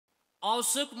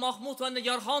Aşık Mahmud ve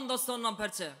Nigarxon dostondan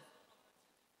parça.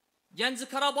 Genci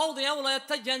Karabağ degan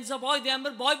viloyatda Genjaboy degan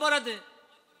bir boy bor edi.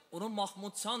 Onun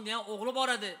Mahmudxon degan o'g'li bor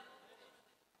edi.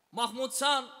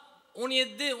 Mahmudxon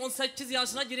 17-18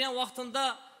 yoshına girgan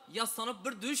vaqtida yaslanib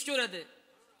bir dush ko'radi.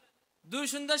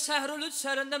 Dushunda Shahrulud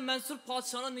shahrida Mansur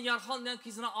podshoning Nigarxon degan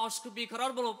qizini oshiqi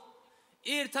beqaror bo'lib,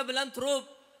 erta bilan turib,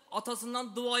 otasidan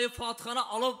duoyi Fatihani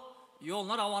olib,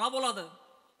 yo'lga ravona bo'ladi.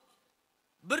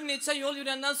 Bir necha yo'l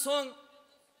yurgandan so'ng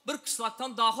bir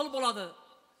qishloqdan daxil bo'ladi.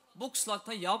 Bu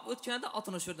qishloqdan yop o'tganda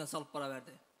otini sho'rdan solib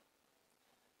boraverdi.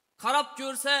 Qarab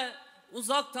ko'rsa,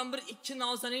 uzoqdan bir ikki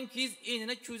nozanin qiz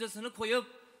enine ko'zasini qo'yib,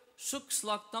 shu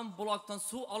qishloqdan buloqdan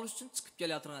suv olish uchun chiqib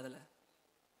kelayotgan edilar.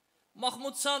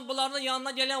 Mahmudxon bularning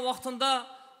yoniga kelgan vaqtida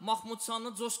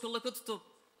Mahmudxonni jo'shqinlikka tutib,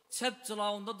 chap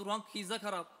jilovunda turgan qizga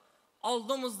qarab,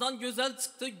 oldimizdan go'zal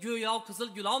chiqdi, go'yo qizil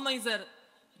gul olmayzar.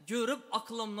 Görüp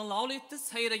aqlimni lol etdi,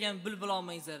 sayragan bulbul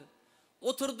olmayzar.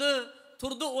 O'tirdi,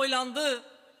 turdi, o'ylandi,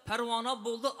 parvona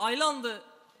bo'ldi, aylandi.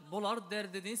 Bular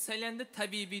derdidan saylandi,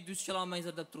 tabiiy duch kela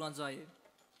olmayzar deb turgan joyi.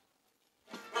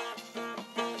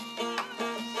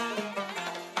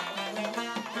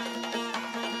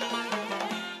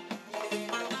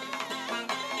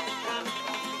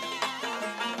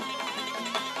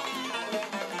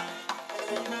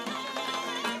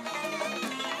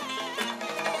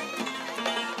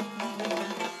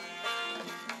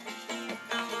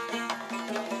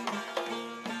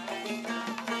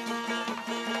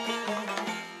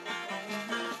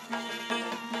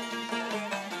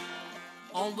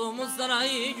 Aldığımızdan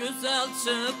ay güzel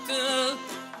çıktı,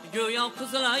 göya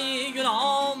kızıl ay gül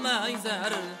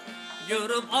almayzer.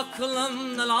 Görüp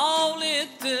aklımda lal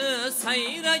etti,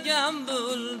 seyregen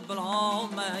bülbül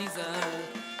almayzer.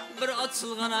 Bir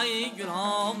açılgan ay gül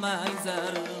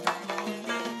almayzer.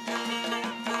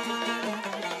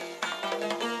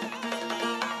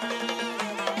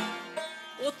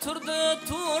 Oturdu,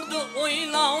 turdu,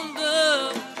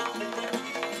 oylandı.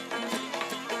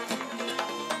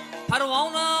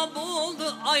 Parvona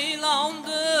buldu,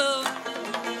 aylandı.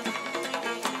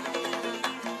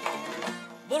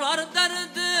 Bular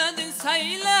derdin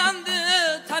saylendi,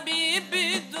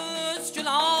 tabibi düz gül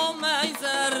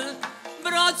almayzer.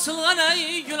 Bir açılgan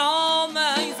ay gül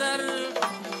almayzer.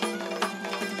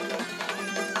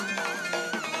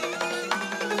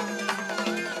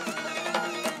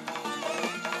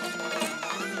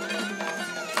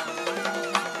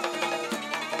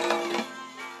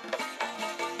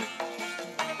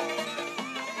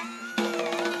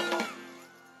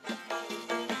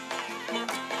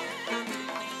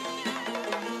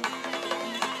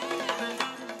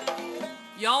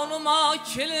 Yanıma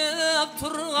kelip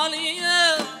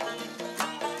turgalıyım,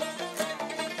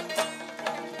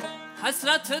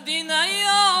 hasret dine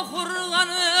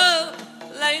yağurganı,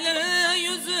 Leyla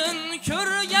yüzün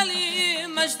körgeli,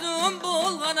 Mecnun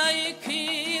bulgan ay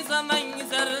kıza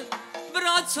menzer. Bir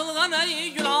açılgan ay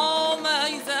gül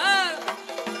almayzer.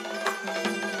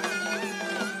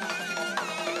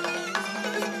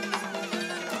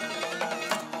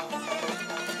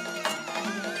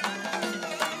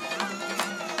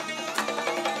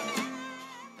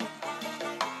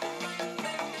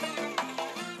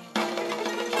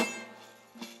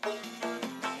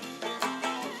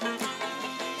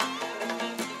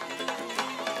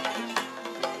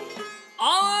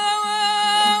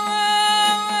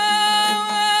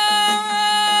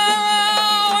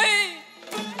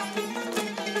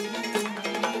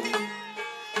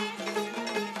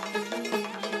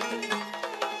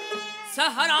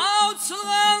 Seher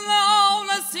açılgan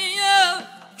ağlasiye,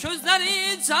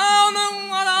 közleri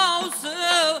canın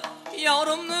alası.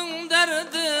 Yarımның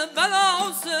derdi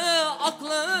belası,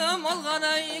 aklım algan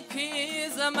ay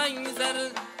kıza menzer.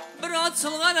 Bir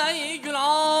açılgan ay gül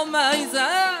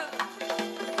almayzer.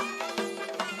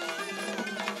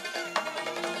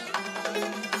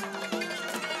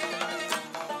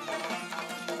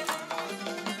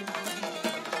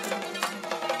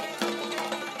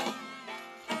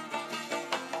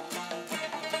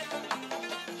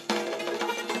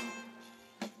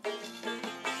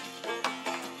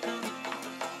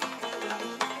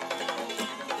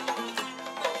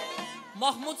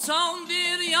 Mahmudxon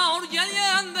bir yar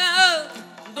gelgende,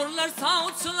 durlar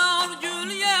savçılar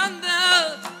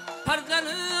gülgende.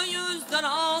 Perdeni yüzden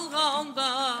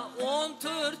alganda,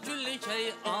 14 güllik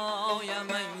ey aya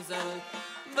menzer.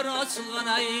 Bir açılgan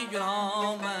ay gül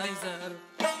almayzer.